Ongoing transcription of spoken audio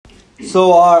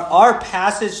So our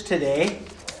passage today,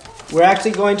 we're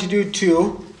actually going to do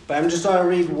two, but I'm just going to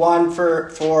read one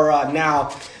for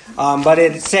now. But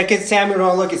in 2 Samuel, we're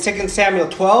going to look at 2 Samuel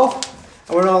 12,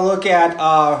 and we're going to look at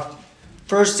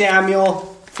 1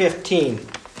 Samuel 15.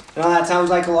 I know that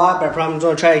sounds like a lot, but I promise I'm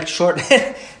going to try to shorten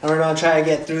it, and we're going to try to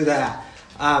get through that.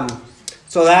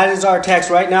 So that is our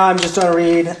text. Right now, I'm just going to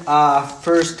read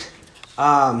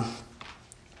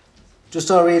Just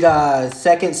going to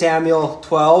read 2 Samuel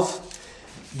 12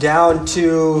 down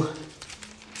to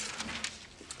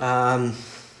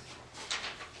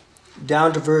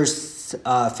verse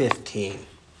 15.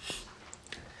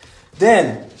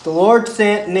 Then the Lord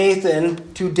sent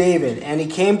Nathan to David, and he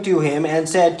came to him and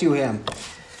said to him,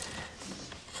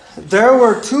 "There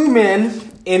were two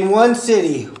men in one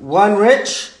city, one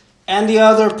rich and the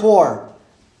other poor.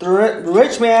 The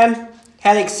rich man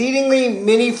had exceedingly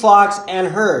many flocks and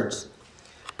herds,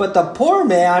 but the poor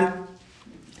man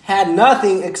had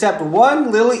nothing except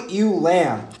one little ewe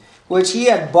lamb, which he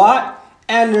had bought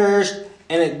and nourished,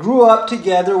 and it grew up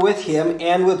together with him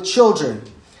and with children.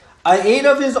 I ate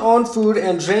of his own food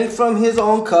and drank from his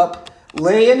own cup,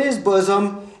 lay in his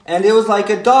bosom, and it was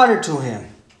like a daughter to him.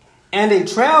 And a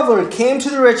traveler came to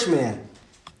the rich man,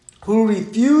 who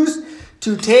refused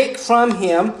to take from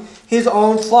him his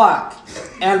own flock,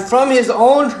 and from his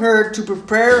own herd to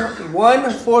prepare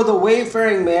one for the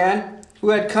wayfaring man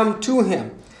who had come to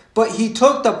him. But he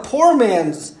took the poor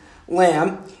man's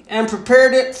lamb and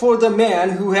prepared it for the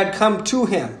man who had come to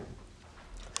him."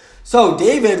 So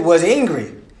David's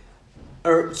anger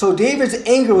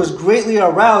was greatly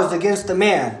aroused against the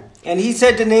man, and he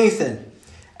said to Nathan,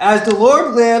 "As the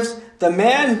Lord lives, the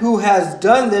man who has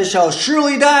done this shall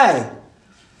surely die,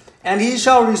 and he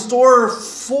shall restore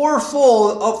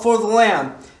fourfold for the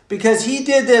lamb, because he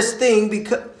did this thing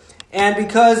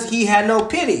because he had no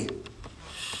pity."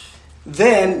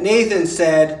 Then Nathan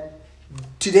said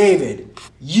to David,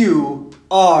 "You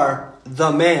are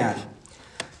the man.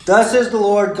 Thus says the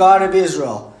Lord God of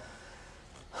Israel,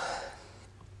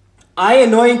 I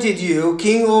anointed you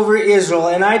king over Israel,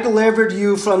 and I delivered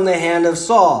you from the hand of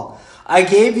Saul. I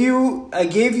gave you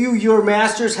your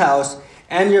master's house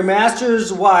and your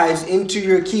master's wives into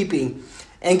your keeping,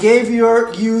 and gave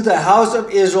you the house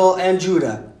of Israel and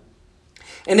Judah.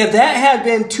 And if that had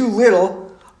been too little,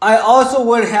 I also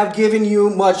would have given you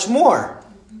much more.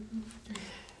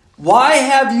 Why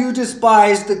have you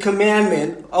despised the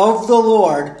commandment of the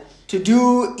Lord to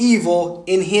do evil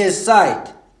in his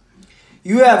sight?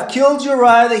 You have killed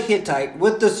Uriah the Hittite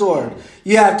with the sword.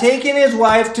 You have taken his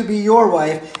wife to be your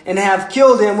wife, and have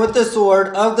killed him with the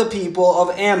sword of the people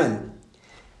of Ammon.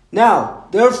 Now,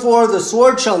 therefore, the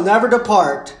sword shall never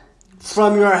depart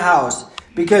from your house,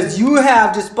 because you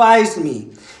have despised me,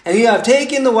 and you have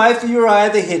taken the wife of Uriah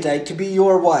the Hittite to be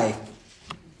your wife.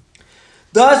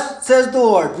 Thus says the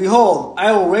Lord, behold,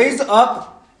 I will raise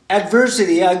up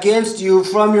adversity against you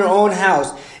from your own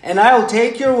house, and I will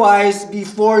take your wives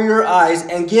before your eyes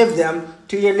and give them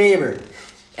to your neighbor.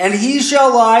 And he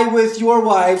shall lie with your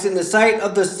wives in the sight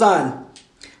of the sun.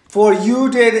 For you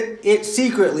did it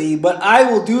secretly, but I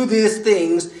will do these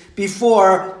things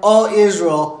before all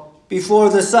Israel, before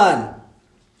the sun."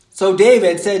 So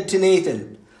David said to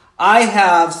Nathan, "I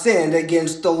have sinned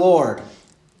against the Lord."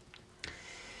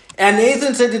 And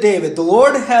Nathan said to David, The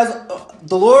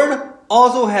Lord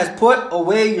also has put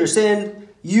away your sin.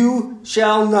 You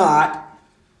shall not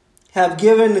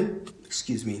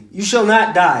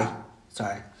die.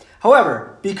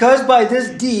 However, because by this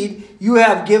deed you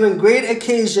have given great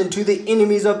occasion to the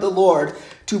enemies of the Lord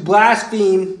to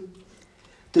blaspheme,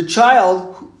 the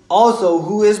child also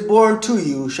who is born to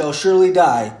you shall surely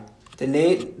die. Then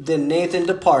Nathan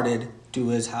departed to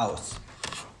his house.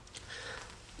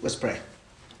 Let's pray.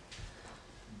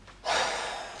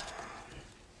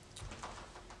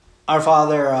 Our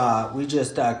Father, we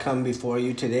just come before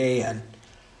you today, and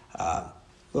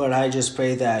Lord, I just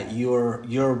pray that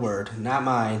your word, not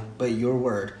mine, but your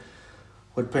word,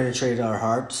 would penetrate our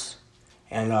hearts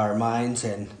and our minds,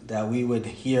 and that we would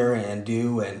hear and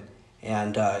do, and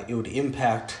it would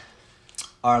impact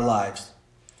our lives.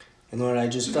 And Lord, I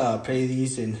just pray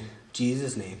these in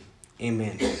Jesus' name.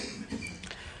 Amen.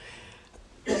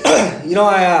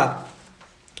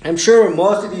 I'm sure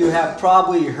most of you have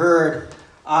probably heard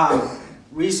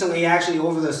recently, actually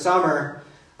over the summer,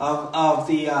 of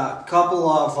the couple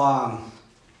of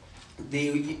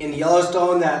in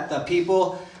Yellowstone that the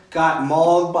people got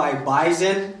mauled by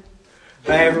bison.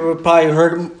 Right? Everyone probably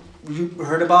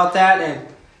heard about that,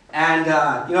 and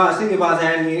I was thinking about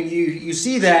that, and you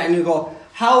see that, and you go,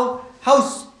 how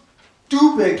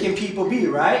stupid can people be,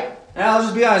 right? And I'll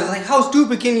just be honest, like, how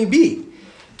stupid can you be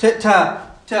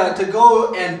to to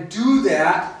go and do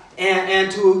that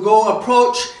and to go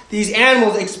approach these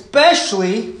animals,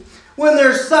 especially when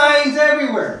there's signs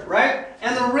everywhere, right?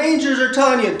 And the rangers are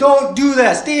telling you, don't do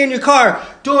that. Stay in your car.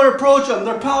 Don't approach them.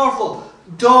 They're powerful.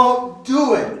 Don't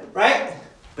do it, right?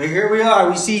 But here we are.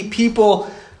 We see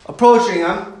people approaching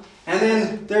them, and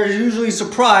then they're usually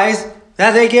surprised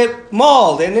that they get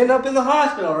mauled and end up in the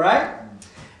hospital, right?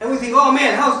 And we think, oh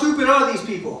man, how stupid are these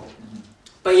people?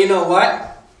 But you know what?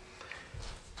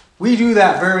 We do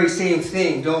that very same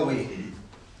thing, don't we?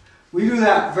 We do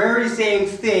that very same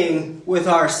thing with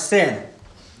our sin.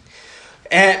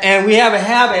 And we have a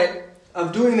habit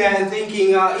of doing that and thinking,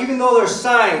 even though there's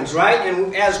signs, right?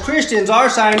 And as Christians, our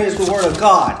sign is the Word of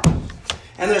God.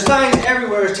 And there's signs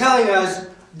everywhere telling us,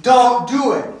 don't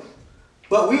do it.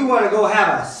 But we want to go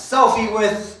have a selfie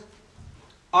with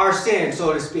our sin,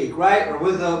 so to speak, right? Or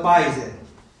with the bison.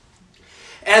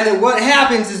 And then what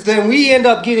happens is then we end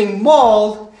up getting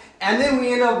mauled, and then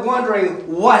we end up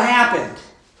wondering what happened,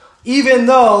 even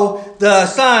though the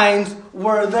signs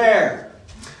were there.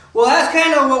 Well, that's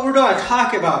kind of what we're going to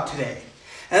talk about today.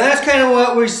 And that's kind of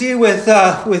what we see with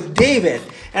David.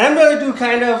 And I'm going to do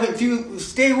kind of, if you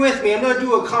stay with me, I'm going to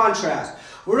do a contrast.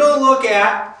 We're going to look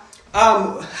at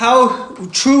how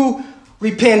true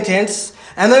repentance,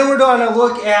 and then we're going to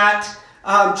look at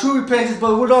true repentance,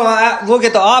 but we're going to look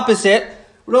at the opposite.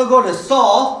 We're going to go to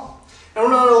Saul, and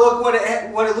we're going to look what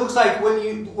it looks like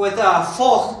with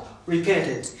false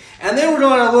repentance. And then we're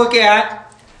going to look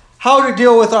at how to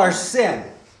deal with our sin.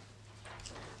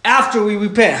 After we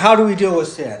repent, how do we deal with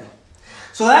sin?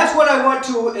 So that's what I want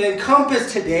to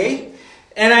encompass today.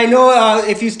 And I know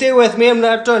if you stay with me, I'm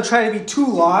not going to try to be too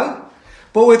long.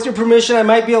 But with your permission, I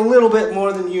might be a little bit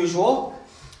more than usual.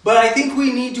 But I think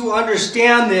we need to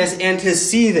understand this and to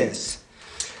see this.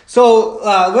 So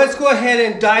let's go ahead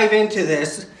and dive into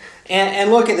this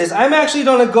and look at this. I'm actually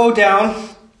going to go down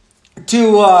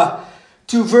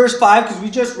to verse 5 because we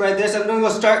just read this. I'm going to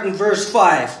go start in verse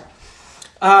 5.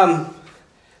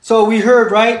 So we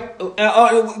heard, right?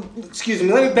 Excuse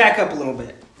me, let me back up a little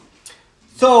bit.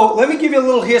 So let me give you a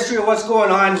little history of what's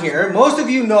going on here. Most of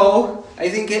you know, I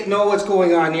think, know what's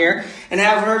going on here and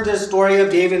have heard the story of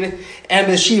David and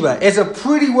Bathsheba. It's a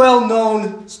pretty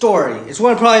well-known story. It's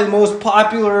one of probably the most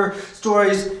popular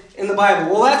stories in the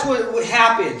Bible. Well, that's what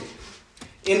happened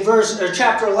in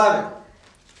chapter 11.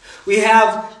 We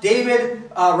have David,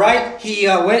 right? He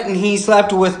went and he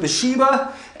slept with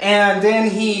Bathsheba, and then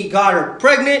he got her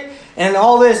pregnant, and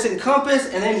all this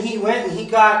encompassed, and then he went and he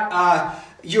got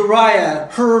Uriah,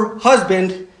 her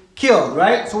husband, killed,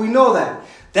 right? So we know that.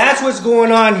 That's what's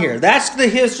going on here. That's the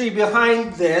history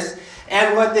behind this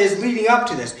and what is leading up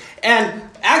to this. And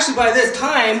actually by this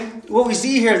time, what we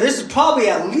see here, this is probably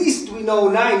at least, we know,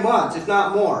 9 months, if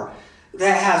not more,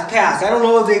 that has passed. I don't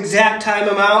know the exact time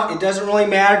amount. It doesn't really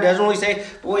matter. It doesn't really say.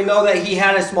 But we know that he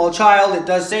had a small child. It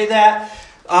does say that.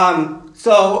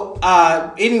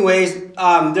 Anyways,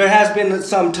 there has been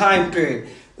some time period.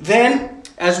 Then,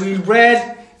 as we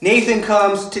read, Nathan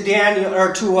comes to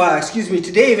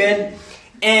to David,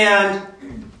 and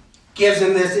gives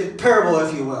him this parable,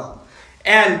 if you will.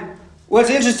 And what's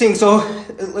interesting, so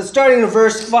let's start in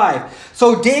verse 5.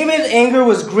 So David's anger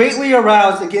was greatly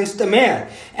aroused against the man.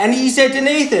 And he said to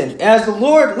Nathan, "As the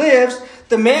Lord lives,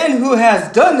 the man who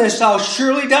has done this shall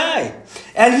surely die.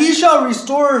 And he shall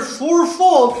restore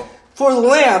fourfold for the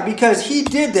lamb, because he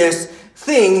did this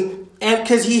thing, and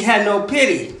because he had no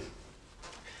pity."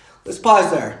 Let's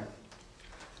pause there.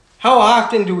 How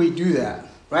often do we do that?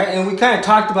 Right? And we kind of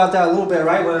talked about that a little bit,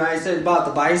 right? When I said about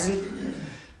the bison.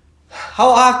 How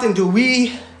often do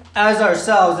we, as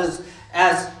ourselves,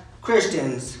 as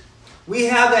Christians, we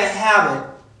have that habit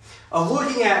of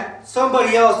looking at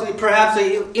somebody else, perhaps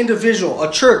an individual,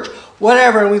 a church,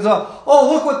 whatever, and we thought,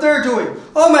 oh, look what they're doing.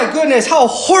 Oh my goodness, how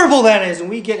horrible that is, and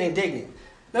we get indignant.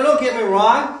 Now don't get me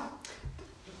wrong.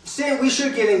 Sin, we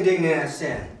should get indignant at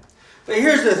sin. But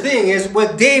here's the thing, is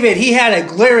with David, he had a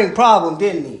glaring problem,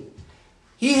 didn't he?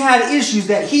 He had issues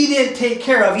that he didn't take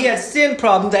care of. He had sin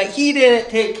problems that he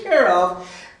didn't take care of.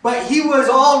 But he was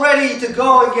all ready to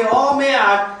go and get all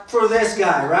mad for this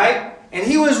guy, right? And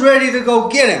he was ready to go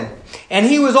get him. And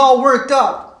he was all worked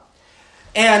up.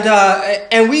 And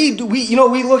we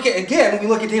look at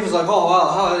David like, oh,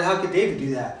 wow, how could David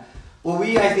do that? Well,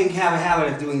 we, I think, have a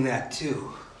habit of doing that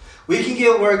too. We can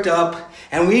get worked up,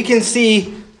 and we can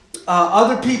see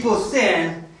other people's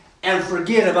sin and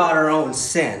forget about our own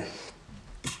sin.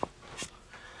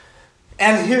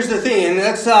 And here's the thing, and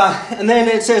then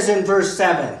it says in verse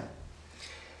 7.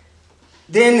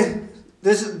 Then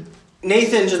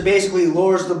Nathan just basically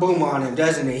lowers the boom on him,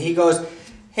 doesn't he? He goes,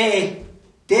 "Hey,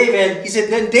 David," he said,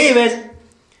 "Then David,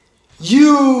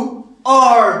 You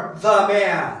are the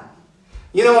man.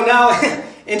 You know, now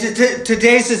in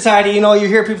today's society, you know, you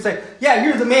hear people say, yeah,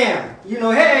 you're the man. You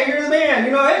know, hey, you're the man.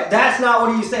 You know, hey. That's not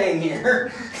what he's saying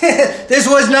here. This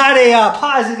was not a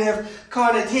positive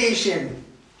connotation.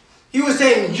 He was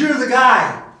saying, you're the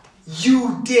guy.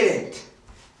 You did it.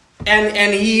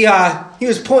 And he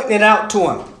was pointing it out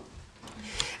to him.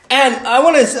 And I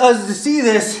want us to see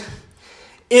this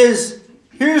is,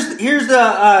 here's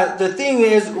the thing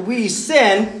is we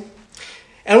sin,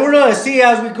 and we're going to see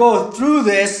as we go through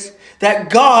this that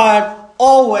God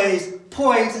always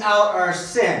points out our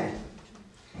sin.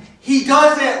 He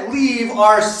doesn't leave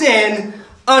our sin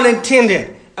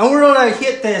unattended. And we're going to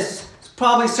hit this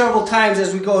probably several times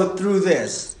as we go through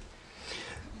this.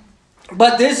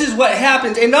 But this is what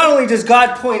happens. And not only does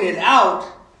God point it out,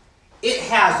 it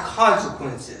has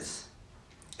consequences.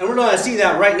 And we're going to see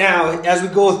that right now as we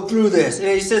go through this. And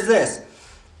he says this.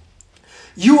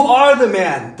 You are the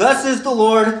man. Thus is the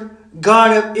Lord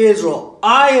God of Israel.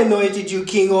 I anointed you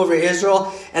king over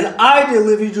Israel, and I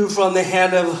delivered you from the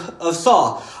hand of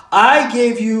Saul. I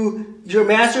gave you your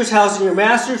master's house and your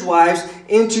master's wives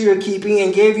into your keeping,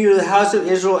 and gave you the house of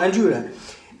Israel and Judah.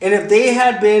 And if they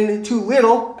had been too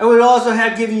little, I would also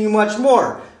have given you much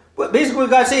more. But basically what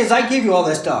God's saying is, I gave you all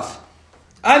this stuff.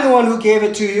 I'm the one who gave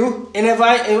it to you, and if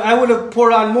I would have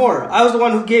poured on more. I was the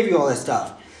one who gave you all this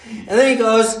stuff. And then he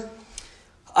goes,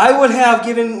 I would have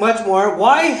given much more.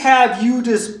 Why have you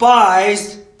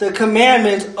despised the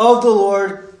commandment of the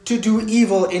Lord to do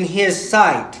evil in his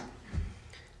sight?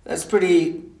 That's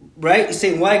pretty, right? He's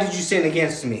saying, why did you sin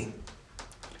against me?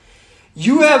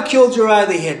 You have killed Uriah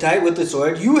the Hittite with the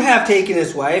sword. You have taken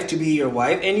his wife to be your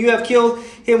wife, and you have killed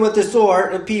him with the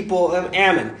sword of people of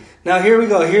Ammon. Now here we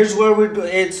go. Here's where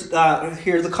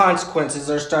here the consequences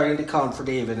are starting to come for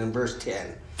David in verse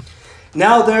 10.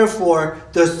 Now therefore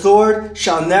the sword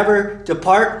shall never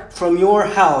depart from your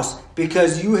house,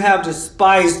 because you have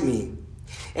despised me,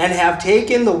 and have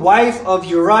taken the wife of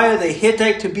Uriah the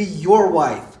Hittite to be your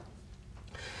wife.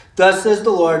 Thus says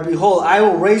the Lord, behold, I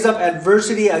will raise up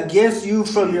adversity against you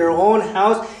from your own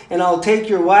house, and I'll take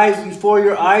your wives before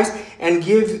your eyes, and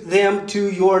give them to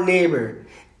your neighbor.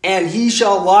 And he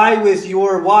shall lie with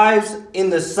your wives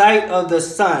in the sight of the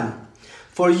sun.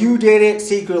 For you did it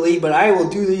secretly, but I will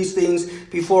do these things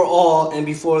before all and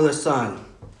before the sun.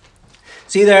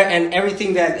 See there, and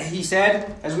everything that he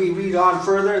said, as we read on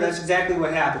further, that's exactly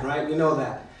what happened, right? We know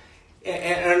that.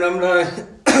 And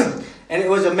it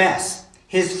was a mess.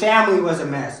 His family was a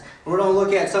mess. We're going to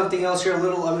look at something else here a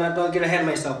little. I'm not going to get ahead of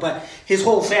myself. But his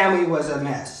whole family was a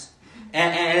mess.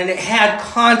 And it had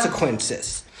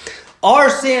consequences. Our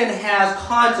sin has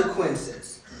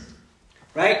consequences.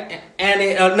 Right? And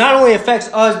it not only affects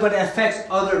us, but it affects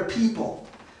other people.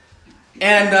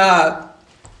 And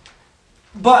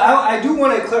but I do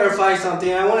want to clarify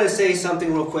something. I want to say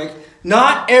something real quick.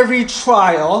 Not every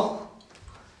trial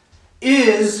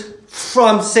is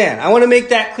from sin. I want to make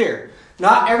that clear.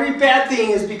 Not every bad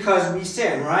thing is because we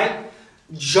sin, right?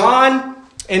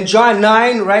 In John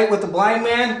 9, right, with the blind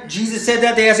man, Jesus said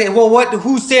that. They asked, well,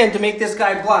 who sinned to make this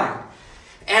guy blind?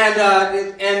 And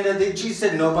Jesus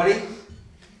said, nobody.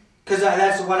 Because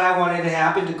that's what I wanted to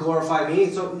happen, to glorify me.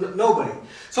 So nobody.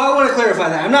 So I want to clarify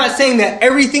that. I'm not saying that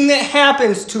everything that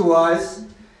happens to us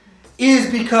is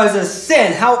because of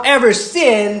sin. However,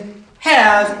 sin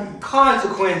has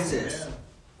consequences.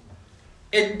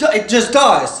 It just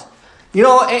does. You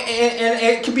know, and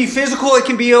it can be physical, it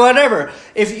can be whatever.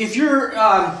 If you're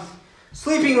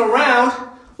sleeping around,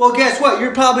 well, guess what?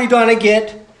 You're probably going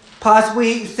to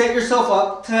possibly set yourself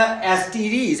up to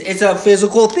STDs. It's a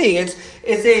physical thing.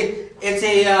 It's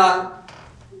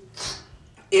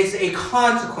a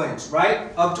consequence,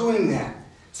 right, of doing that.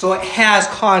 So it has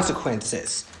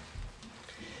consequences.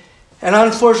 And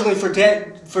unfortunately for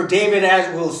David,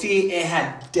 as we'll see, it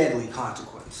had deadly consequences.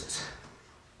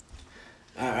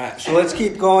 All right, so let's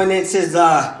keep going. It says,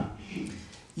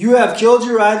 you have killed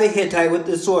Uriah the Hittite with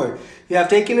the sword. You have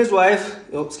taken his wife.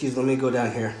 Oh, excuse me, let me go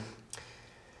down here.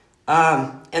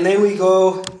 And then we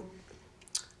go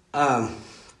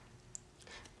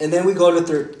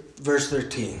to verse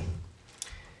 13.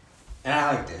 And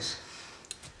I like this.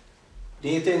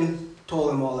 Nathan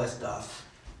told him all that stuff.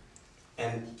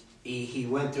 And he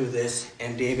went through this,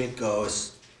 and David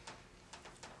goes,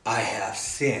 I have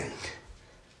sinned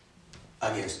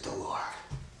against the Lord.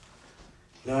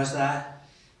 Notice that?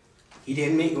 He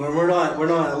didn't make, we're not going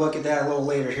to look at that a little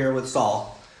later here with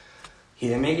Saul. He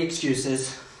didn't make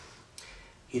excuses.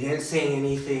 He didn't say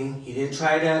anything. He didn't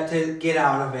try to get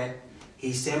out of it.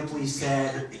 He simply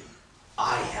said,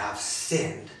 I have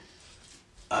sinned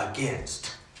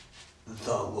against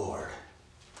the Lord.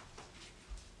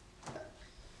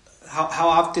 how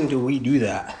often do we do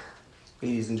that,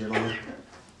 ladies and gentlemen?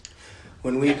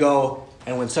 When we go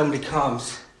and when somebody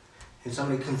comes and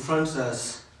somebody confronts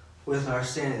us with our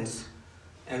sins,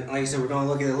 and like I said, we're going to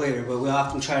look at it later, but we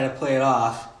often try to play it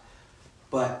off.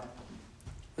 But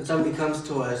when somebody comes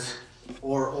to us,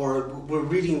 or we're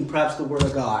reading perhaps the Word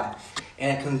of God,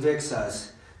 and it convicts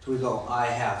us, so we go, I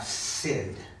have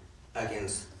sinned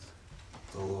against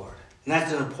the Lord. And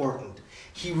that's important.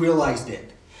 He realized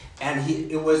it. And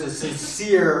it was a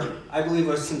sincere, I believe,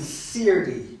 a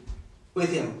sincerity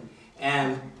with him.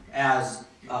 And as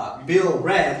Bill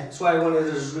read, that's why I wanted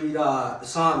to just read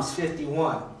Psalms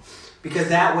 51. Because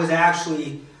that was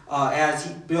actually,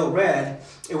 Bill read,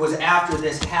 it was after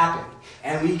this happened.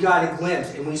 And we got a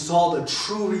glimpse, and we saw the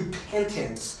true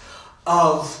repentance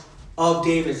of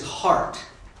David's heart.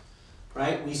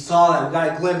 Right? We saw that. We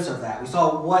got a glimpse of that. We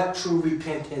saw what true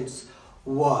repentance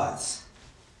was.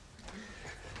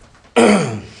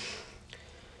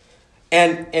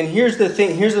 And here's the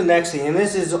thing. Here's the next thing. And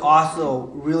this is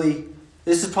also really,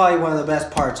 this is probably one of the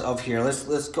best parts of here.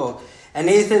 Let's go. And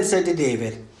Nathan said to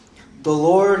David, the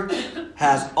Lord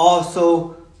has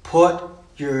also put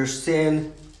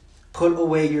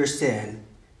away your sin.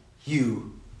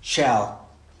 You shall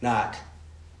not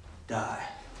die.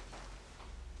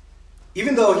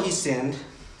 Even though he sinned,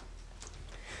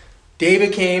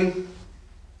 David came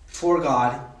before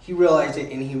God. He realized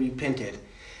it and he repented.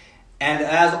 And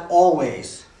as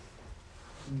always,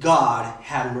 God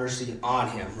had mercy on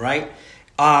him, right?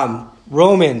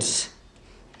 Romans.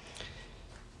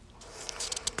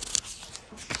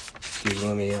 Excuse me,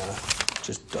 let me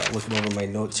just looking over my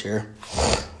notes here.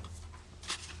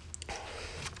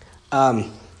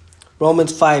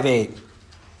 Romans 5:8.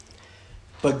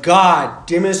 But God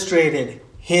demonstrated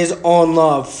his own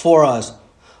love for us.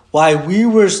 While we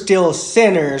were still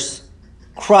sinners,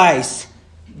 Christ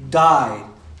died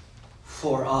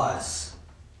for us.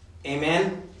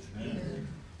 Amen? Amen?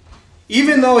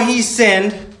 Even though he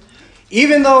sinned,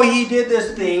 even though he did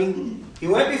this thing, he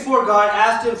went before God,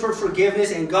 asked him for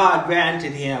forgiveness, and God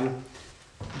granted him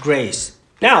grace.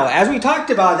 Now, as we talked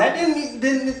about, that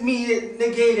didn't mean it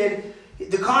negated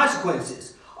the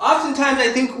consequences. Oftentimes, I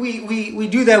think we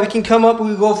do that. We can come up,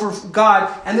 we go for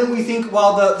God, and then we think,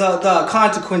 well, the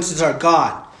consequences are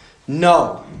gone.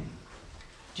 No.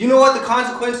 Do you know what the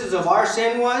consequences of our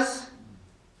sin was?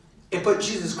 It put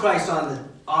Jesus Christ on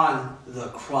the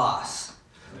cross.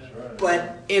 That's right.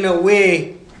 But in a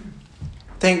way,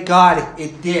 thank God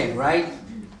it did, right?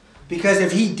 Because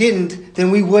if he didn't,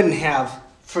 then we wouldn't have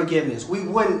forgiveness. We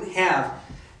wouldn't have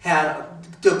had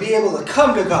to be able to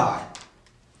come to God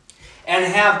and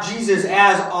have Jesus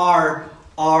as our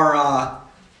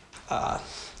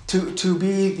to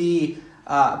be the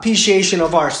propitiation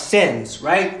of our sins,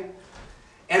 right?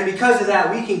 And because of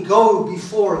that, we can go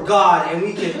before God and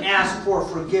we can ask for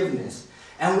forgiveness,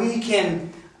 and we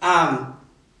can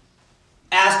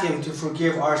ask him to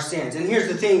forgive our sins. And here's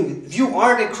the thing: if you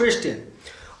aren't a Christian,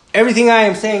 everything I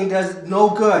am saying does no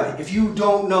good if you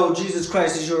don't know Jesus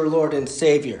Christ as your Lord and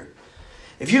Savior.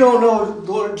 If you don't know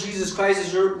Lord Jesus Christ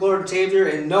as your Lord and Savior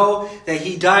and know that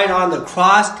he died on the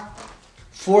cross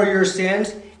for your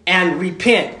sins, and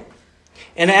repent.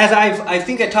 And as I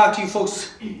think I talked to you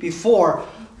folks before,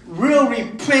 real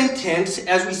repentance,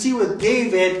 as we see with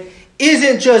David,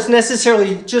 isn't just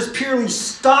necessarily just purely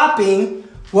stopping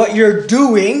what you're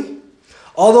doing,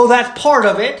 although that's part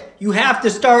of it. You have to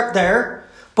start there.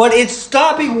 But it's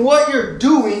stopping what you're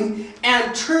doing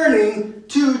and turning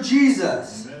to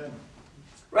Jesus.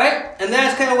 Right? And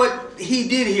that's kind of what he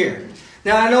did here.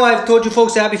 Now, I know I've told you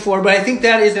folks that before, but I think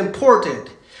that is important.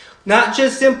 Not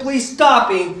just simply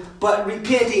stopping, but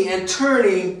repenting and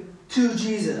turning to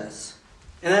Jesus.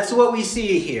 And that's what we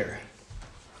see here.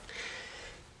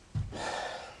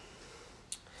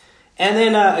 And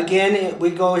then again, we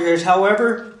go here.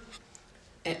 However,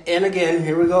 and again,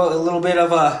 here we go, a little bit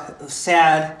of a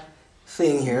sad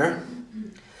thing here.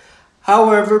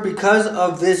 However, because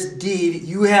of this deed,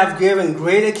 you have given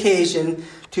great occasion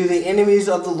to the enemies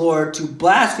of the Lord to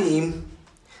blaspheme.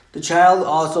 The child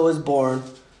also is born,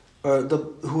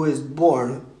 who is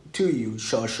born to you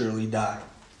shall surely die.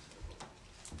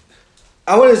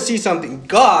 I want to see something.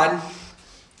 God,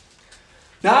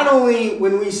 not only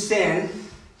when we sin,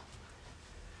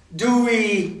 do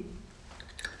we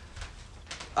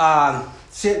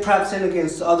perhaps sin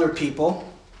against other people,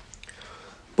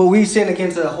 but we sin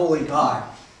against a holy God.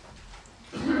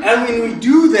 And when we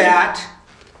do that,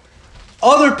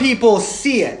 other people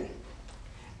see it.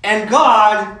 And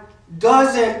God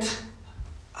doesn't,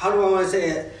 how do I want to say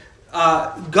it?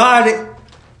 God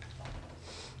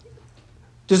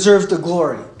deserves the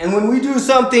glory. And when we do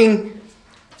something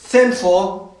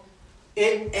sinful.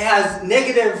 It has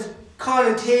negative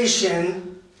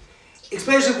connotation,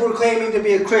 especially if we're claiming to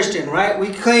be a Christian, right? We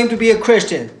claim to be a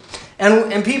Christian.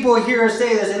 And people hear us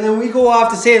say this, and then we go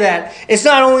off to say that. It's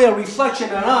not only a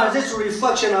reflection on us, it's a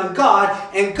reflection on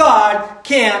God, and God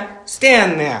can't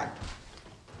stand that.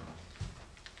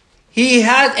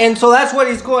 And so that's what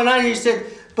he's going on here. He said,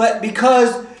 but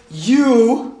because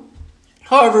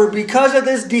however, because of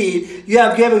this deed, you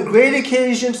have given great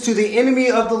occasions to the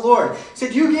enemy of the Lord. He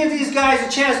said, you give these guys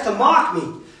a chance to mock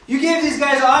me. You gave these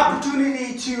guys an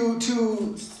opportunity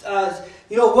to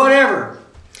whatever.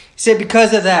 He said,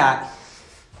 because of that,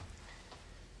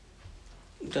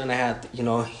 I'm going to have,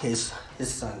 his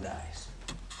son dies.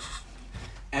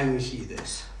 And we see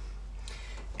this.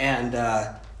 And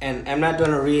I'm not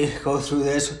going to go through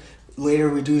this. Later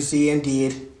we do see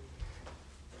indeed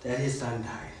that his son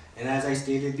died. And as I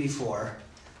stated before,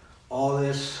 all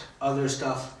this other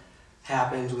stuff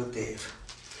happens with Dave.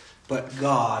 But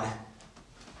God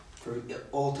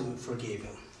ultimately forgave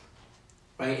him.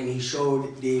 Right? And he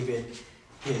showed David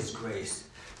his grace.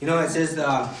 It says,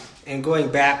 and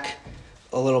going back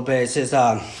a little bit, it says,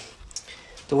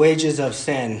 the wages of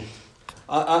sin.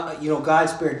 God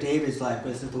spared David's life,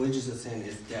 but it said the wages of sin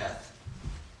is death.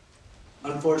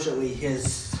 Unfortunately,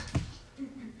 his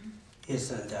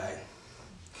son died.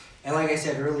 And like I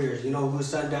said earlier, whose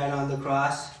son died on the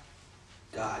cross?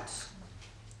 God's.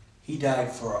 He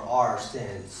died for our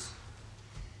sins.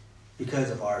 Because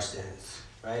of our sins,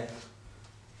 right?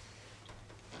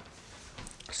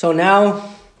 So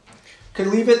now, could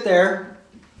leave it there,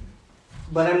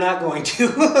 but I'm not going to.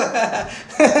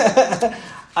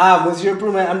 With your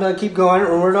permission, I'm going to keep going,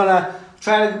 and we're going to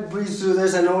try to breeze through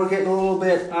this. I know we're getting a little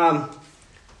bit on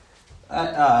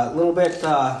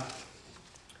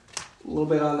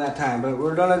that time, but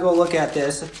we're going to go look at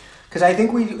this because I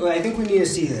think we need to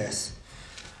see this.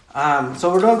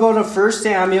 So we're going to go to 1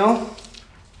 Samuel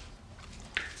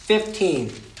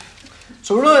 15.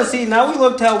 So we're going to see, now we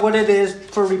looked at what it is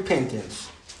for repentance.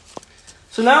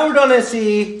 So now we're going to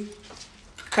see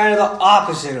kind of the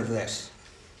opposite of this.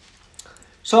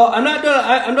 So I'm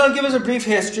going to give us a brief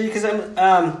history because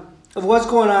of what's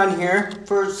going on here.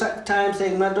 For time's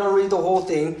sake, I'm not going to read the whole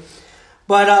thing.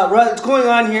 But what's going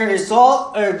on here is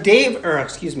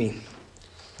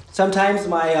sometimes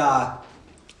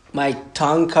my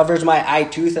tongue covers my eye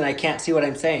tooth and I can't see what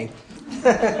I'm saying.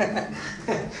 No,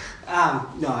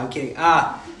 I'm kidding.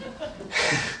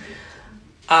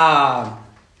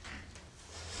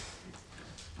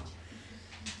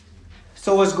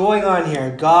 So what's going on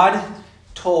here? God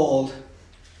told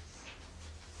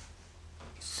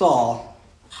Saul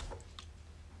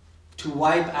to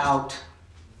wipe out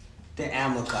the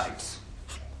Amalekites.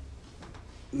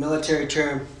 Military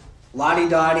term,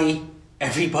 lottie-dottie,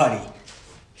 everybody.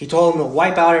 He told them to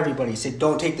wipe out everybody. He said,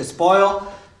 don't take the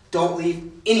spoil, don't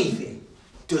leave anything.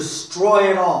 Destroy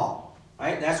it all.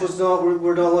 Right? That's what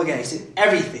we're going to look at. He said,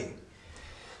 everything.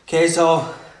 Okay,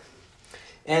 so,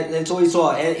 and so he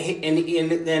saw,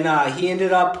 and then he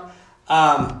ended up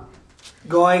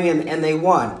going and they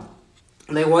won.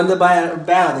 And they won the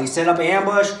battle. They set up an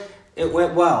ambush. It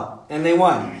went well. And they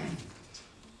won.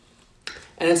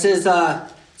 And it says,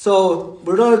 so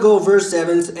we're going to go verse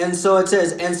 7. And so it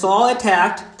says, and Saul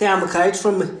attacked the Amalekites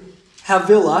from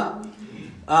Havilah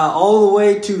all the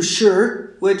way to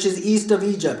Shur, which is east of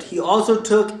Egypt. He also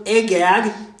took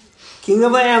Agag, king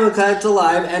of the Amalekites,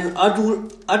 alive and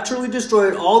utterly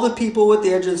destroyed all the people with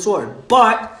the edge of the sword.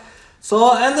 But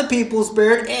Saul and the people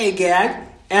spared Agag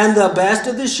and the best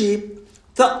of the sheep,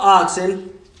 the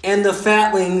oxen, and the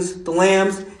fatlings, the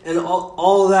lambs, and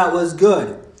all that was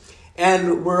good,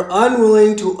 and were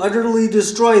unwilling to utterly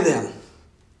destroy them.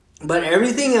 But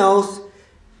everything else,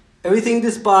 everything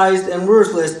despised and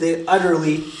worthless, they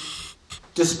utterly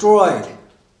destroyed.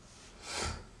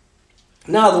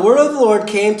 Now the word of the Lord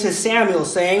came to Samuel,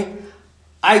 saying,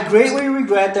 I greatly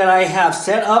regret that I have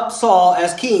set up Saul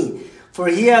as king, for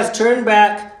he has turned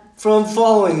back from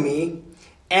following me,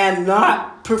 and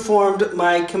not performed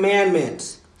my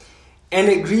commandments. And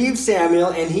it grieved Samuel,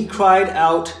 and he cried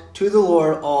out to the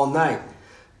Lord all night.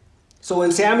 So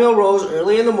when Samuel rose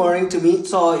early in the morning to meet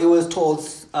Saul, it was told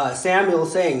Samuel,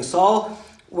 saying, Saul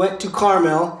went to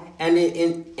Carmel, and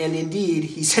indeed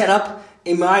he set up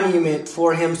a monument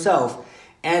for himself.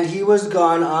 And he was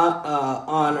gone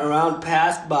on around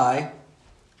passed by,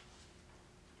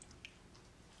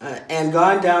 and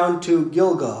gone down to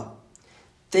Gilgal.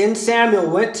 Then Samuel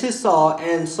went to Saul,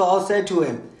 and Saul said to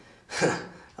him, I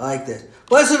like this,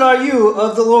 Blessed are you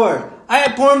of the Lord. I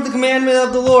have performed the commandment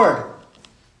of the Lord.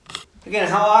 Again,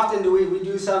 how often do we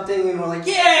do something and we're like,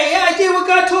 yeah, I did what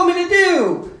God told me to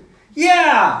do.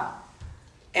 Yeah.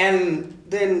 And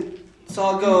then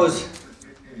Saul goes,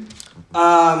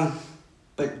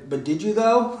 but did you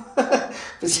though?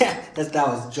 But yeah, that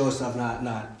was Joseph, not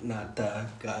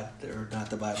God, or not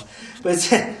the Bible. But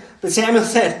Samuel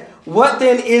said, "What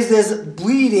then is this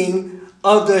bleating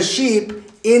of the sheep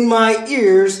in my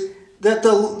ears, that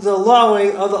the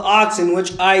lowing of the oxen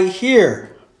which I hear?"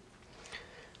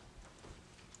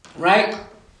 Right?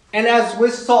 And as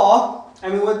with Saul,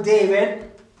 with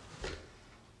David,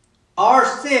 our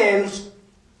sins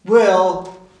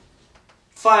will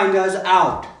find us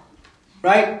out.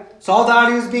 Right? Saul thought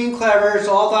he was being clever.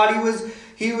 Saul thought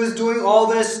he was doing all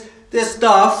this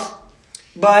stuff,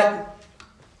 but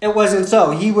it wasn't so.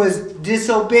 He was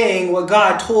disobeying what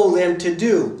God told him to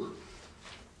do.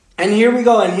 And here we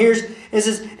go. And it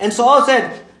says, and Saul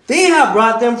said, "They have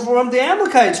brought them from the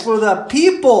Amalekites for the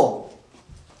people."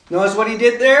 Notice what he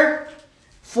did there?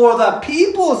 "For the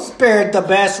people spared the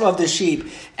best of the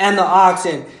sheep and the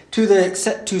oxen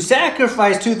to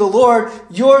sacrifice to the Lord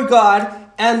your God,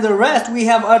 and the rest we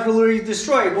have utterly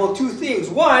destroyed." Well, two things.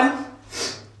 One,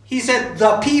 he said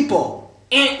the people.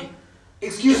 And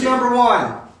excuse number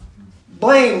one.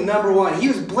 Blame number one. He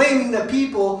was blaming the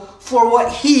people for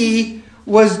what he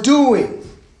was doing.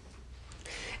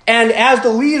 And as the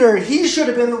leader, he should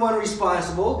have been the one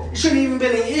responsible. It shouldn't even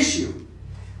been an issue.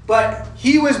 But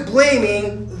he was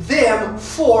blaming them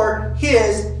for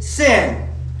his sin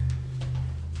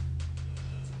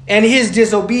and his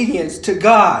disobedience to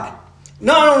God.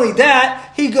 Not only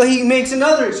that, he makes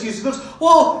another excuse. He goes,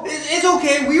 "Well, it's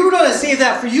okay. We were going to save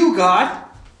that for you, God.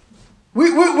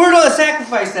 We're going to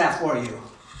sacrifice that for you."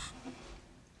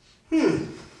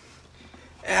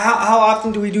 How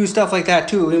often do we do stuff like that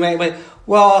too? We might be like,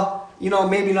 well,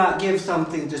 maybe not give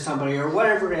something to somebody or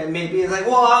whatever it may be. It's like,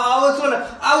 well, I was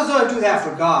going to do that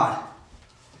for God.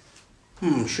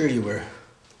 Sure you were.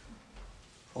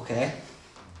 Okay.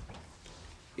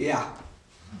 Yeah.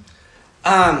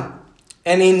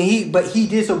 But he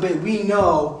disobeyed. We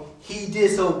know he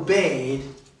disobeyed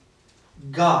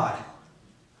God,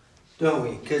 don't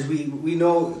we? Because we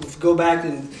know, go back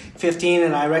in 15,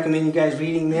 and I recommend you guys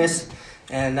reading this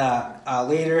and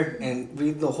later and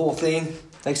read the whole thing.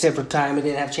 Like I said, for time, I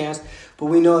didn't have a chance. But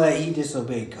we know that he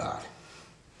disobeyed God.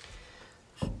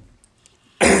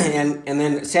 and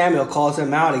then Samuel calls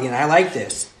him out again. I like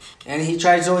this. And he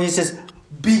says,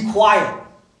 "Be quiet."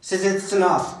 He says, "It's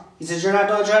enough." He says, "You're not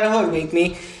going to try to hoodwink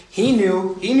me." He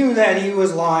knew that he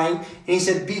was lying. And he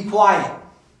said, "Be quiet."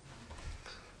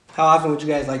 How often would you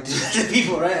guys like to do that to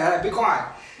people, right? Be quiet.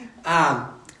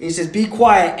 He says, "Be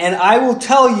quiet, and I will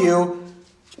tell you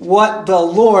what the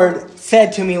Lord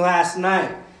said to me last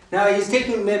night." Now he's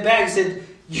taking it back. He said,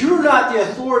 "You're not the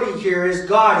authority here, as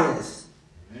God is."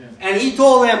 Yeah. And he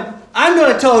told them, "I'm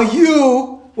going to tell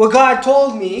you what God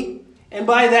told me." And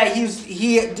by that, he was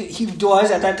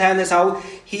at that time. That's how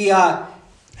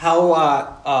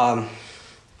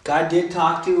God did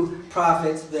talk to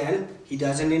prophets then. He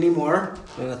doesn't anymore.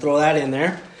 I'm going to throw that in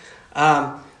there.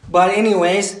 But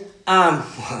anyways,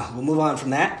 we'll move on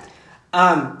from that.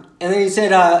 And then he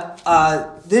said,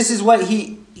 "This is what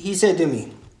he said to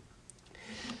me."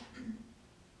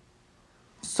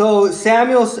 So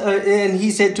Samuel, and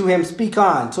he said to him, "Speak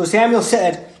on." So Samuel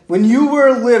said, "When you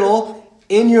were little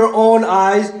in your own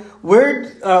eyes,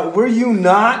 were you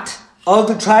not of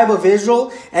the tribe of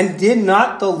Israel? And did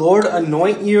not the Lord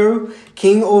anoint you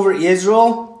king over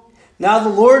Israel? Now the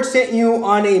Lord sent you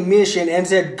on a mission and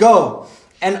said, 'Go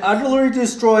and utterly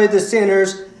destroy the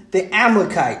sinners, the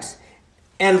Amalekites,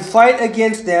 and fight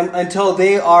against them until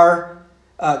they are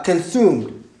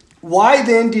consumed.' Why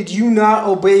then did you not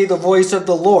obey the voice of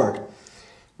the Lord?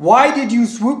 Why did you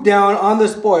swoop down on the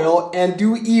spoil and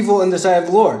do evil in the sight of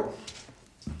the Lord?"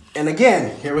 And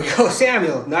again, here we go,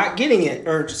 Saul not getting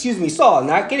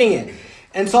it.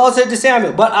 And Saul said to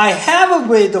Samuel, "But I have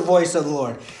obeyed the voice of the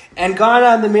Lord and gone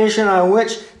on the mission on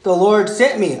which the Lord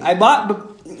sent me. I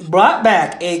brought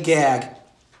back Agag,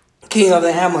 king of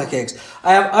the Amalekites.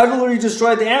 I have utterly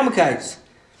destroyed the Amalekites."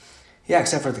 Yeah,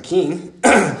 except for the king.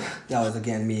 That was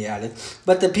again me added.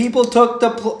 "But the people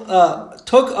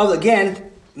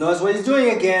notice what he's doing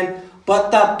again.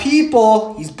 But the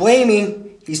people," he's blaming.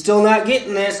 He's still not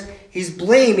getting this. He's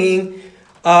blaming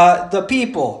the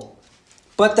people.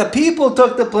 "But the people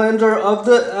took the plunder of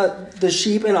the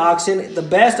sheep and oxen, the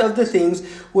best of the things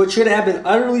which should have been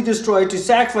utterly destroyed, to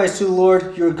sacrifice to the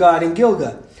Lord your God in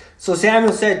Gilgal." So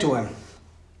Samuel said to him,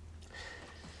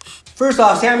 first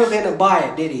off, Samuel didn't buy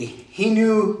it, did he? He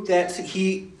knew that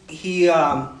he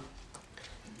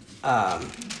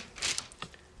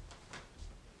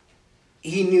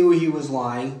knew he was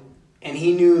lying. And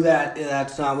he knew that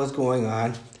that's not what's going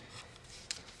on.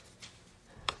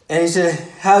 And he said,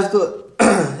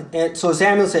 and so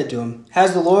Samuel said to him,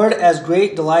 has the Lord as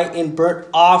great delight in burnt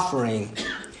offering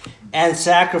and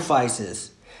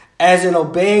sacrifices, as in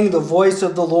obeying the voice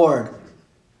of the Lord?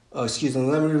 Oh, excuse me,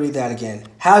 let me read that again.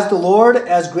 Has the Lord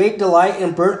as great delight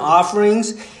in burnt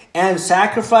offerings and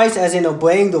sacrifice as in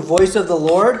obeying the voice of the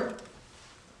Lord?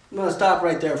 I'm going to stop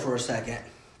right there for a second.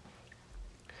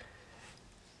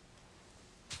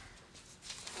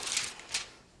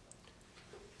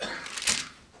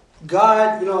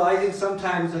 God, I think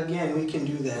sometimes, again, we can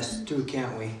do this too,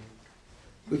 can't we?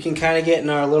 We can kind of get in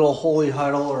our little holy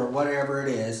huddle or whatever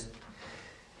it is.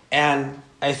 And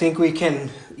I think we can,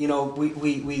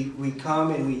 we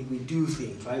come and we do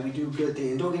things, right? We do good things.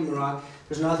 And don't get me wrong,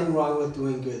 there's nothing wrong with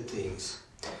doing good things.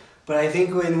 But I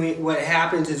think what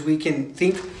happens is we can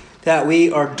think that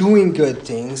we are doing good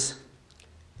things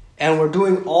and we're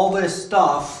doing all this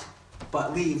stuff,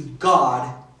 but leave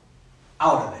God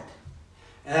out of it.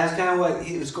 And that's kind of what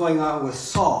was going on with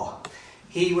Saul.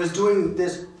 He was doing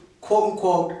this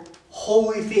quote-unquote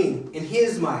holy thing in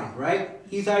his mind, right?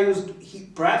 He thought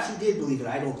perhaps he did believe it.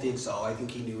 I don't think so. I think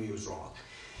he knew he was wrong.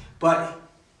 But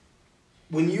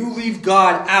when you leave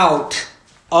God out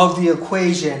of the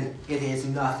equation, it is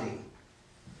nothing.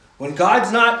 When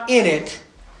God's not in it,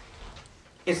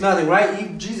 it's nothing,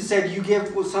 right? Jesus said, you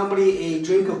give somebody a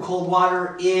drink of cold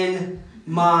water in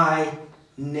my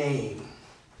name.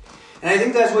 And I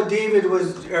think that's what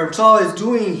Saul is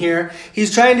doing here.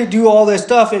 He's trying to do all this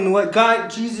stuff, and what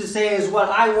Jesus is saying is, what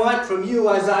I want from you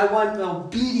is I want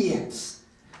obedience.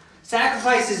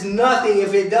 Sacrifice is nothing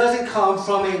if it doesn't come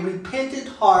from a repentant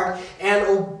heart and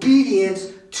obedience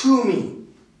to me.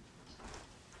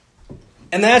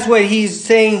 And that's what he's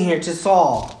saying here to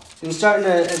Saul. And he's starting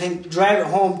to, I think, drive it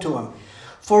home to him.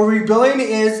 For rebellion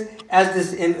is as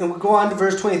this, and we'll go on to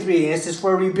verse 23, and it says,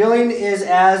 for rebellion is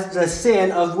as the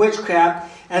sin of witchcraft,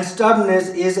 and stubbornness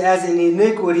is as an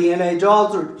iniquity and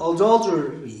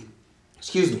adultery.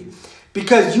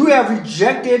 Because you have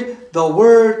rejected the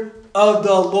word of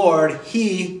the Lord,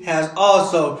 he has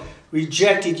also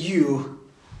rejected you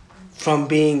from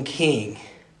being king.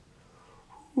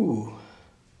 Ooh.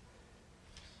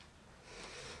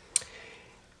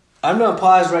 I'm going to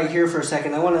pause right here for a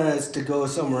second. I want us to go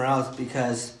somewhere else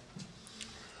because,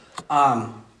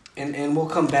 and we'll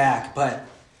come back, but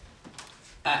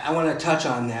I want to touch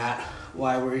on that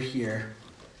while we're here.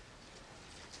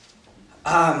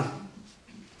 Well,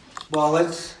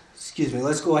 let's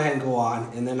go ahead and go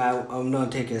on, and then I'm going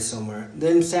to take us somewhere.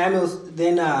 Then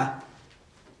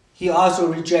he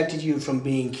also rejected you from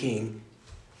being king.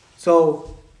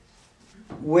 So,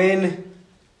 when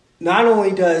not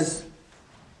only does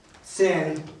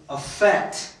sin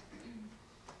affect,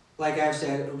 like I've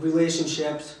said,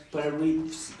 relationships, but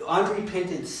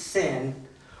unrepentant sin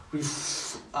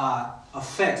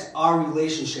affects our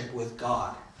relationship with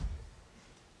God.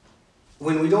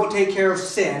 When we don't take care of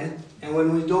sin, and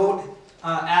when we don't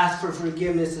ask for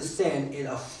forgiveness of sin, it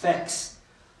affects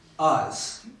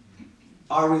us,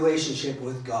 our relationship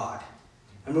with God.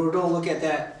 And we're going to look at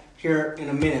that here in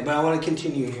a minute, but I want to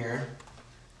continue here.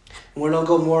 And we're going to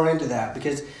go more into that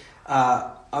because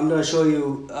I'm going to show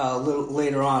you a little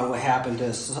later on what happened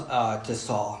to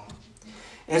Saul.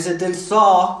 And it said, then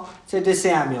Saul said to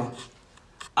Samuel,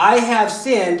 I have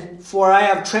sinned, for I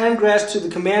have transgressed to the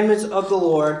commandments of the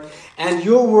Lord and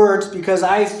your words, because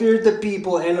I feared the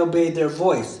people and obeyed their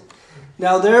voice.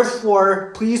 Now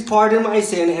therefore, please pardon my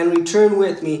sin and return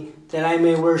with me, that I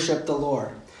may worship the Lord.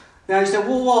 Now he said,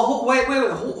 wait,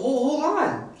 hold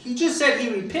on. He just said he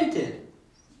repented.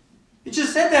 It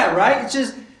just said that, right? It's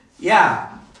just,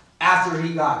 yeah, after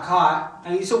he got caught.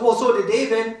 And he said, well, so did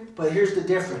David, but here's the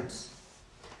difference.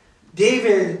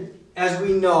 David, as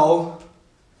we know,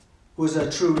 was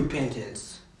a true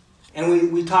repentance.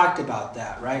 And we talked about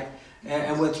that, right?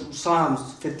 And with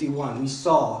Psalms 51, we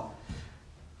saw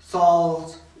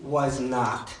Saul's was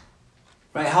not.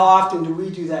 Right? How often do we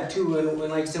do that too? When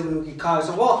like I said, when we get caught,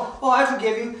 so, well, I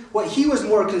forgive you. What he was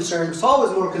more concerned, Saul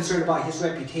was more concerned about his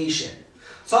reputation.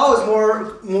 Saul was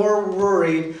more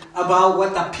worried about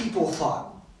what the people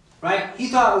thought. Right?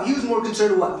 He was more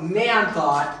concerned with what man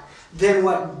thought than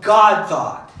what God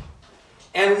thought.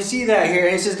 And we see that here.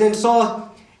 And it says, then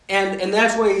Saul, and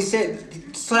that's why he said,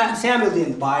 Samuel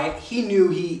didn't buy it. He knew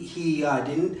he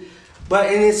didn't. But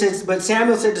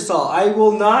Samuel said to Saul, I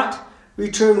will not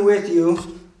return with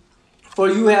you, for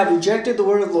you have rejected the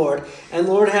word of the Lord, and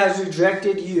the Lord has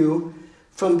rejected you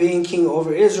from being king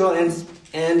over Israel.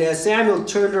 And as Samuel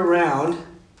turned around,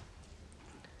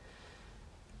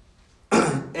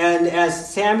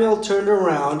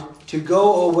 to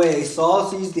go away, Saul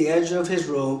seized the edge of his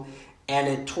robe, and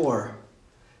it tore.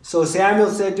 So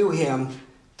Samuel said to him,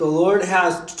 "The Lord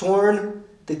has torn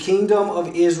the kingdom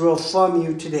of Israel from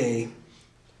you today,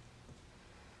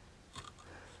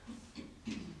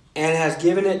 and has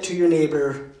given it to your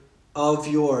neighbor of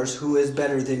yours who is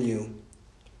better than you.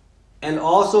 And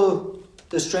also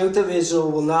the strength of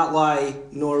Israel will not lie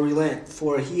nor relent,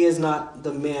 for he is not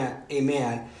a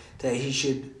man that he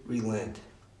should relent."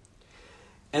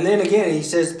 And then again he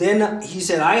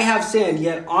said, "I have sinned,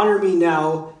 yet honor me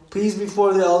now, please,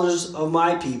 before the elders of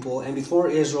my people and before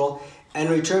Israel, and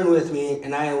return with me,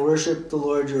 and I will worship the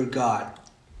Lord your God."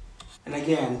 And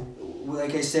again,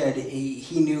 like I said,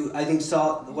 he knew, I think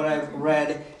Saul, what I've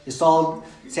read is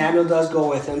Samuel does go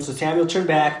with him. So Samuel turned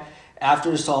back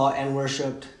after Saul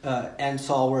and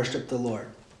Saul worshipped the Lord.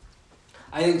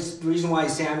 I think the reason why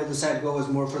Samuel decided to go was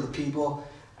more for the people.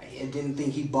 I didn't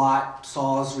think he bought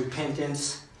Saul's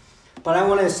repentance. But I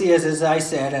want to see, as I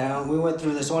said, we went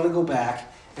through this, I want to go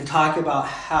back and talk about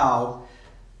how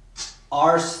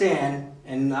our sin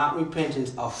and not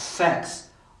repentance affects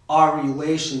our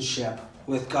relationship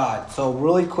with God. So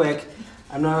really quick,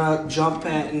 I'm going to jump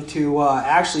into,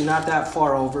 actually not that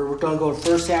far over. We're going to go to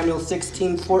 1 Samuel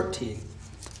 16:14.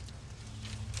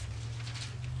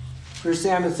 1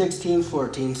 Samuel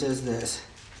 16:14 says this.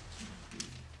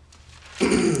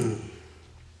 Once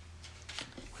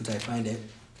I find it.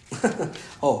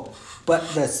 But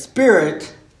the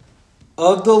Spirit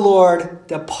of the Lord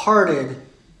departed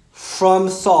from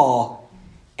Saul,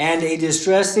 and a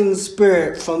distressing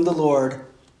spirit from the Lord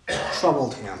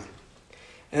troubled him.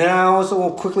 And then I also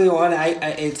will quickly on,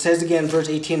 it says again, verse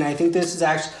 18, I think this is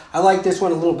actually, I like this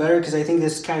one a little better because I think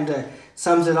this kind of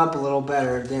sums it up a little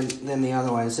better than the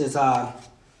other one. It says, 1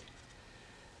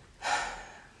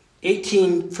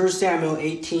 Samuel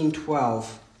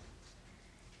 18:12.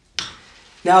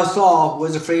 Now Saul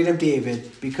was afraid of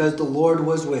David because the Lord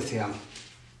was with him,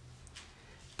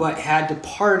 but had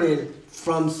departed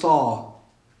from Saul.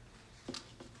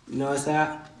 You notice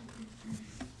that?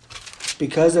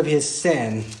 Because of his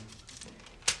sin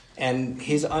and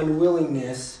his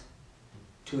unwillingness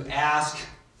to ask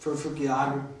for forgiveness,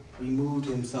 God removed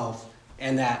himself,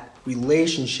 and that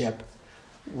relationship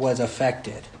was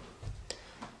affected.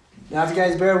 Now, if you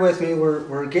guys bear with me,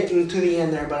 we're getting to the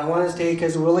end there, but I want to take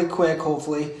us really quick,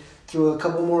 hopefully, through a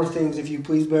couple more things, if you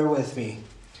please bear with me.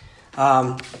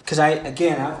 Because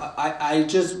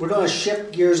we're going to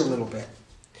shift gears a little bit.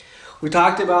 We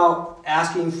talked about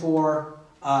asking for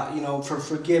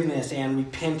forgiveness and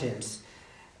repentance.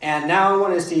 And now I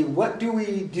want to see, what do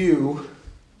we do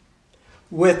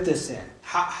with the sin?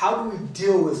 How do we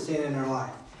deal with sin in our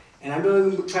life? And I'm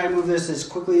going to try to move this as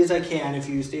quickly as I can if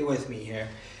you stay with me here.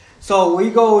 So we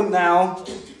go now,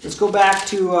 let's go back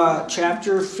to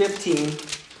chapter 15,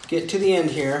 get to the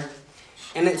end here.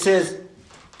 And it says,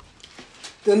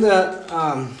 then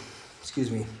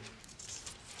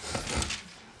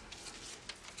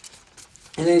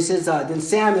And then he says, then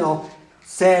Samuel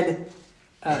said,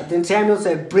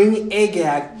 "Bring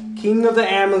Agag, king of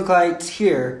the Amalekites,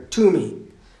 here to me."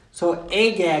 So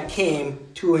Agag came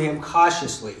to him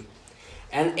cautiously.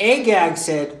 And Agag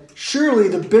said, "Surely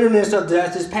the bitterness of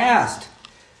death is past."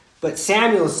 But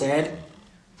Samuel said,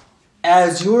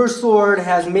 "As your sword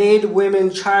has made women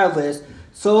childless,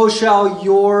 so shall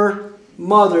your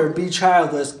mother be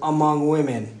childless among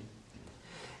women."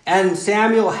 And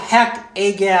Samuel hacked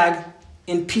Agag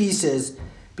in pieces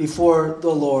before the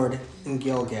Lord in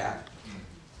Gilgal.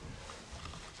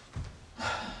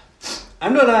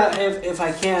 I'm gonna, if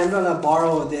I can, I'm gonna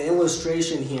borrow the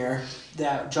illustration here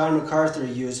that John MacArthur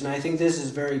used, and I think this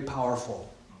is very powerful.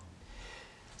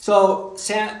 So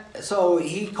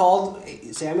Samuel called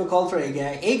for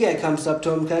Agag. Agag comes up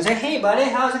to him and says, "Hey, buddy,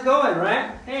 how's it going,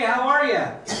 right? Hey, how are you?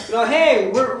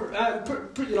 Hey, we're,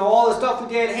 all the stuff we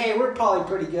did. Hey, we're probably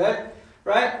pretty good,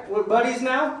 right? We're buddies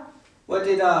now." What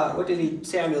did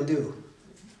Samuel do?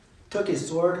 Took his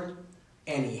sword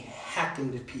and he hacked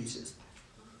him to pieces.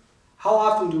 How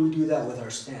often do we do that with our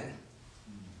sin?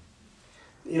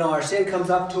 Our sin comes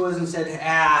up to us and said,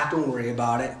 don't worry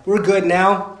about it. We're good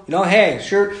now. Hey,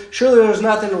 surely there's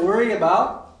nothing to worry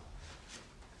about.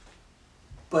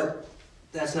 But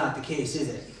that's not the case, is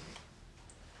it?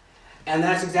 And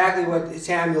that's exactly what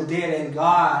Samuel did, and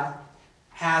God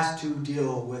has to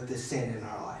deal with the sin in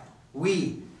our life.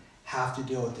 We have to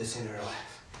deal with the sin in our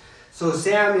life. So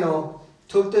Samuel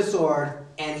took the sword,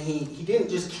 and he didn't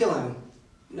just kill him,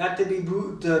 not to be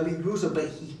gruesome, but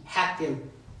he hacked him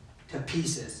to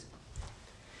pieces.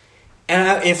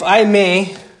 And if I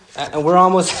may, we're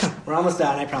almost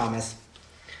done, I promise.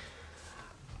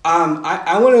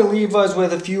 I want to leave us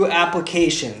with a few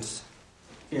applications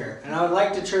here, and I would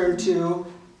like to turn to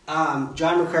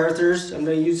John MacArthur's, I'm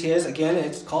going to use his again.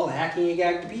 It's called Hacking a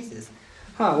Gag to Pieces.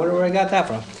 I wonder where I got that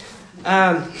from.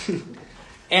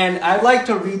 And I'd like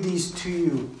to read these to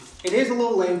you. It is a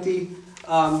little lengthy,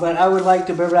 but I would like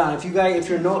to break it down. If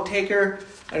you're a note taker,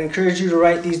 I'd encourage you to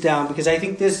write these down because I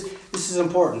think this is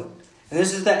important. And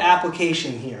this is the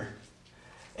application here.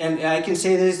 And I can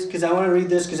say this because I want to read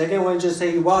this because I didn't want to just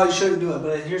say, well, you shouldn't do it.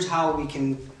 But here's how we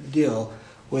can deal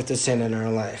with the sin in our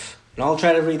life. And I'll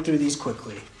try to read through these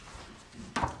quickly.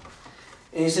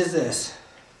 And he says this.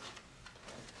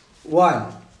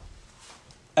 1.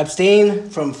 Abstain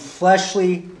from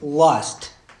fleshly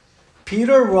lust.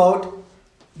 Peter wrote,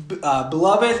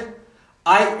 Beloved,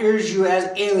 I urge you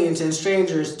as aliens and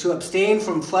strangers to abstain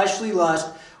from fleshly lust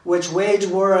which wage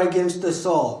war against the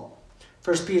soul.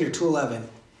 1 Peter 2:11.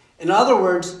 In other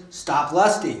words, stop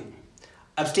lusting.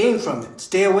 Abstain from it.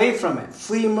 Stay away from it.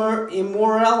 Flee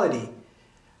immorality.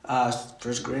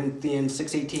 1 Corinthians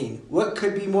 6:18. What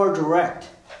could be more direct?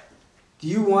 Do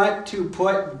you want to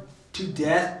put to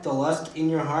death the lust in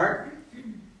your heart?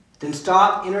 Then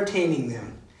stop entertaining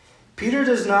them. Peter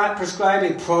does not prescribe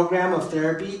a program of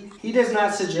therapy. He does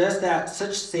not suggest that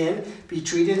such sin be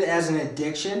treated as an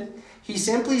addiction. He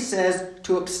simply says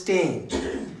to abstain.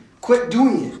 Quit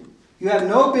doing it. You have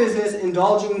no business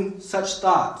indulging such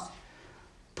thoughts.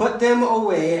 Put them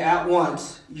away at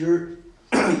once. You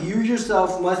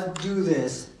yourself must do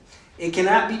this. It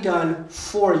cannot be done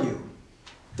for you.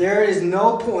 There is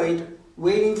no point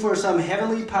waiting for some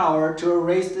heavenly power to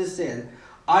erase the sin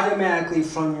automatically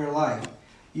from your life.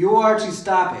 You are to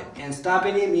stop it, and stop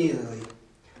it immediately.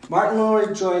 Martin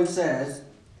Lloyd-Jones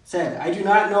said, I do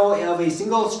not know of a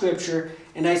single scripture,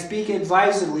 and I speak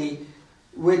advisedly,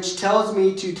 which tells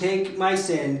me to take my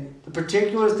sin, the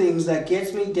particular things that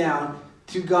gets me down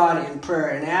to God in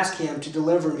prayer, and ask Him to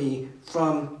deliver me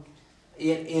from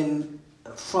it, and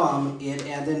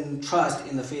then trust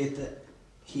in the faith that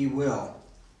He will.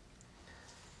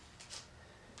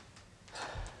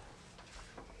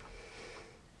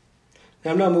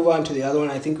 Now I'm going to move on to the other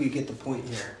one. I think we get the point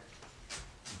here.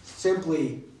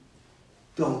 Simply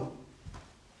don't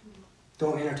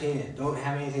entertain it. Don't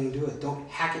have anything to do with it. Don't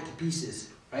hack it to pieces,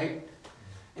 right?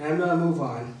 And I'm going to move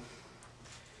on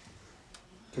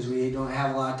because we don't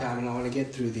have a lot of time and I want to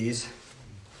get through these.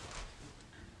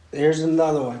 There's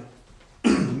another one.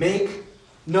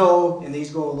 And these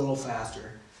go a little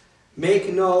faster.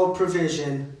 Make no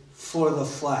provision for the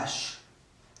flesh.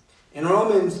 In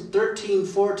Romans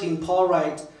 13:14, Paul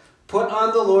writes, Put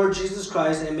on the Lord Jesus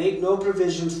Christ and make no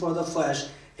provisions for the flesh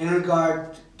in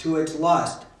regard to its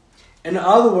lust. In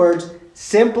other words,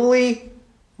 simply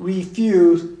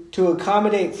refuse to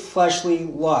accommodate fleshly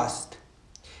lust.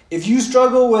 If you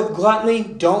struggle with gluttony,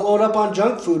 don't load up on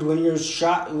junk food when you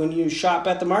shop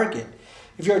at the market.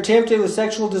 If you're tempted with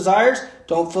sexual desires,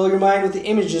 don't fill your mind with the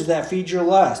images that feed your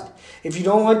lust. If you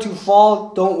don't want to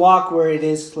fall, don't walk where it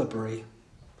is slippery.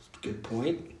 Good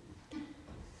point.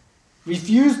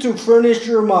 Refuse to furnish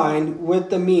your mind with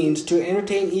the means to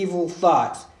entertain evil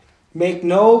thoughts. Make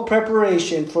no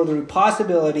preparation for the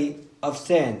possibility of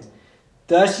sin.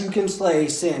 Thus you can slay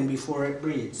sin before it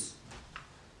breeds.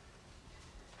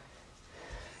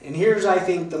 And here's, I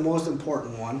think, the most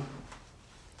important one.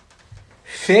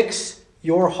 Fix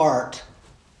your heart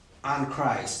on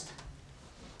Christ.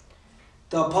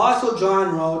 The Apostle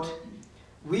John wrote,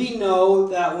 We know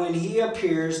that when He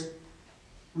appears,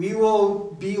 we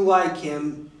will be like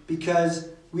Him because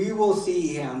we will see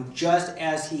Him just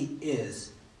as He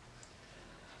is.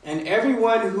 And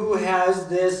everyone who has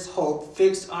this hope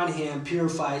fixed on Him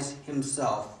purifies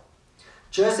himself.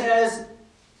 Just as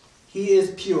He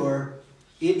is pure,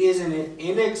 it is an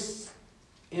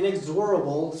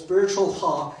inexorable spiritual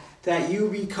law that you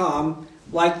become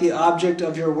like the object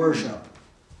of your worship.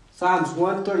 Psalms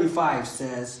 135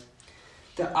 says,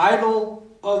 The idol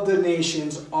of the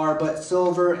nations are but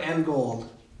silver and gold.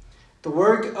 The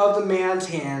work of the man's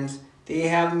hands, they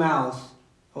have mouth,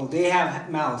 but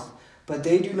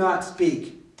they do not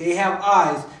speak. They have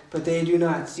eyes, but they do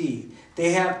not see.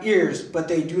 They have ears, but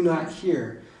they do not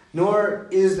hear. Nor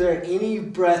is there any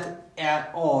breath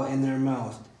at all in their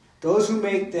mouth. Those who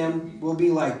make them will be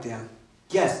like them.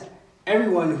 Yes,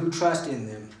 everyone who trusts in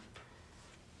them.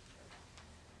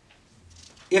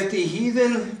 If the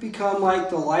heathen become like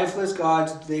the lifeless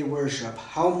gods they worship,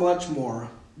 how much more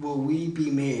will we be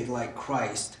made like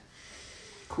Christ,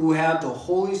 who have the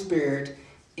Holy Spirit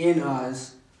in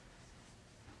us,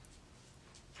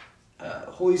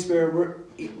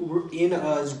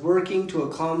 working to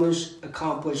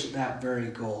accomplish that very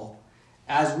goal.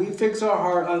 As we fix our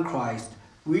heart on Christ,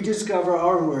 we discover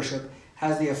our worship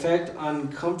has the effect on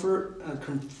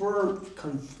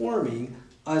conforming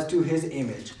us to his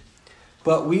image.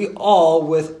 But we all,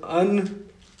 with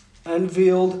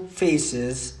unveiled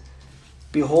faces,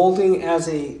 beholding as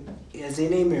in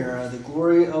a mirror the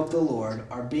glory of the Lord,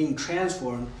 are being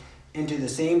transformed into the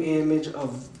same image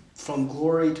from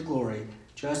glory to glory,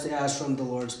 just as from the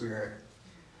Lord's Spirit.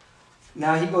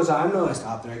 Now he goes on. I'm going to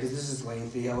stop there because this is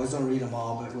lengthy. I was going to read them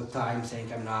all, but with time's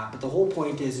sake, I'm not. But the whole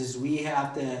point is we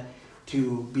have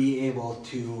to be able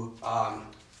to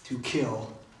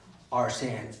kill our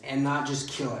sin, and not just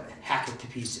kill it, hack it to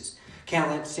pieces. Can't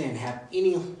let sin have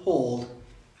any hold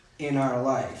in our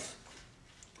life.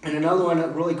 And another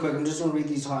one, really quick, I'm just going to read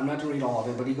these. I'm not going to read all of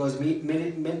it, but he goes,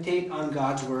 meditate on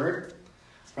God's word.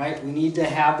 Right? We need to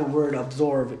have the word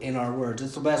absorbed in our words.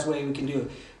 It's the best way we can do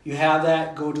it. You have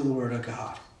that, go to the word of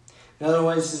God. Another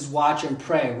one is watch and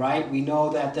pray, right? We know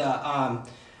that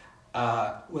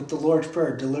with the Lord's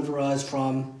Prayer, deliver us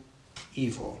from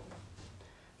evil,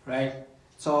 right?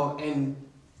 So, and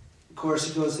of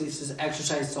course, he says,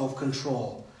 exercise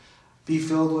self-control. Be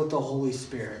filled with the Holy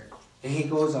Spirit. And he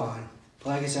goes on. But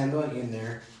like I said, I'm not in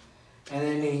there.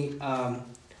 And then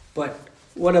but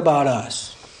what about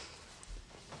us?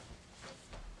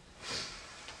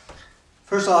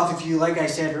 First off, if you, like I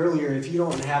said earlier, if you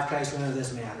don't have Christ, none of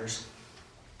this matters.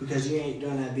 Because you ain't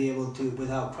going to be able to,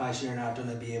 without Christ, you're not going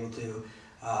to be able to,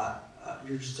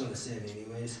 you're just going to sin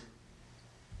anyways.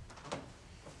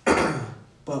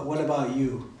 But what about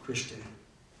you, Christian?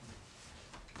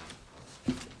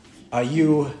 Are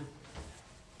you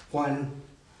one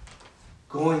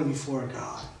going before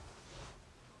God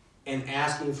and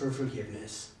asking for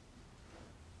forgiveness,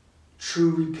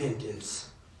 true repentance,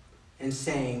 and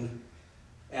saying,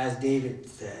 as David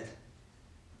said,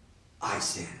 I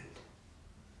sinned?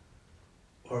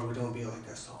 Or we don't be like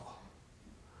a Saul.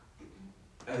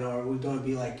 And or we don't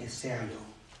be like a Samuel,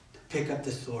 to pick up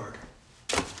the sword.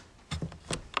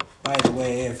 By the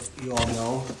way, if you all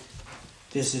know,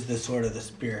 this is the sword of the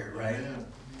Spirit, right? Yeah. You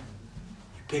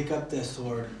pick up this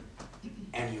sword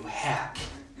and you hack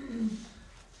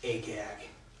Agag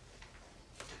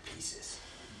to pieces.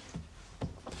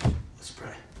 Let's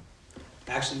pray.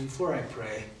 Actually, before I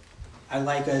pray, I'd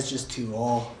like us just to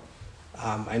all,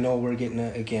 I know we're getting,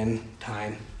 again,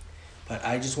 time, but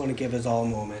I just want to give us all a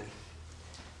moment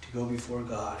to go before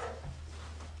God,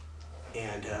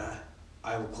 and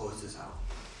I will close this out.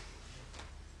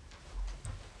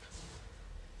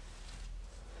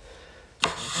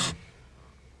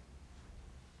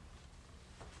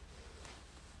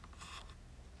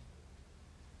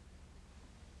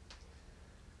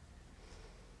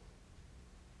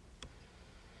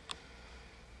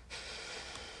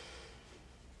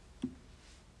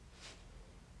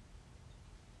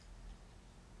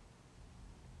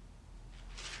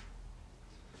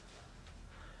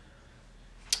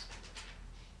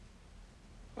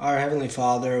 Our Heavenly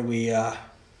Father, we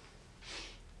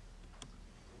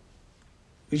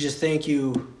just thank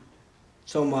you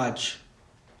so much,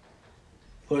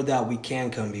 Lord, that we can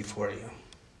come before you.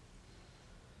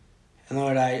 And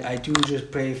Lord, I do just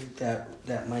pray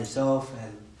that myself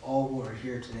and all who are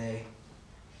here today,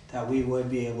 that we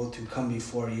would be able to come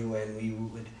before you and we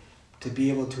would to be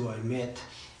able to admit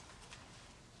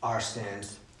our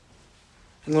sins.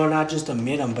 And Lord, not just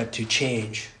admit them, but to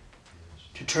change.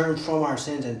 To turn from our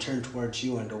sins and turn towards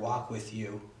you and to walk with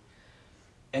you.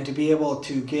 And to be able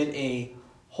to get a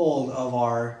hold of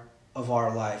our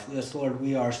life. Yes, Lord,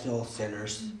 we are still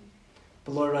sinners.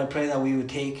 But Lord, I pray that we would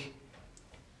take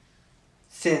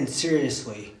sin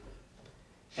seriously.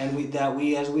 And that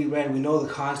we, as we read, we know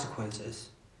the consequences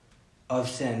of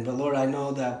sin. But Lord, I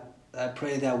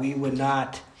pray that we would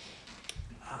not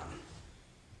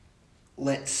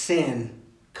let sin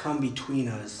come between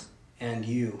us and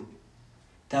you.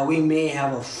 That we may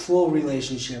have a full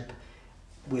relationship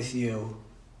with you.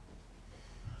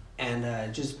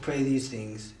 And just pray these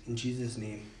things in Jesus'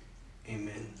 name.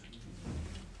 Amen.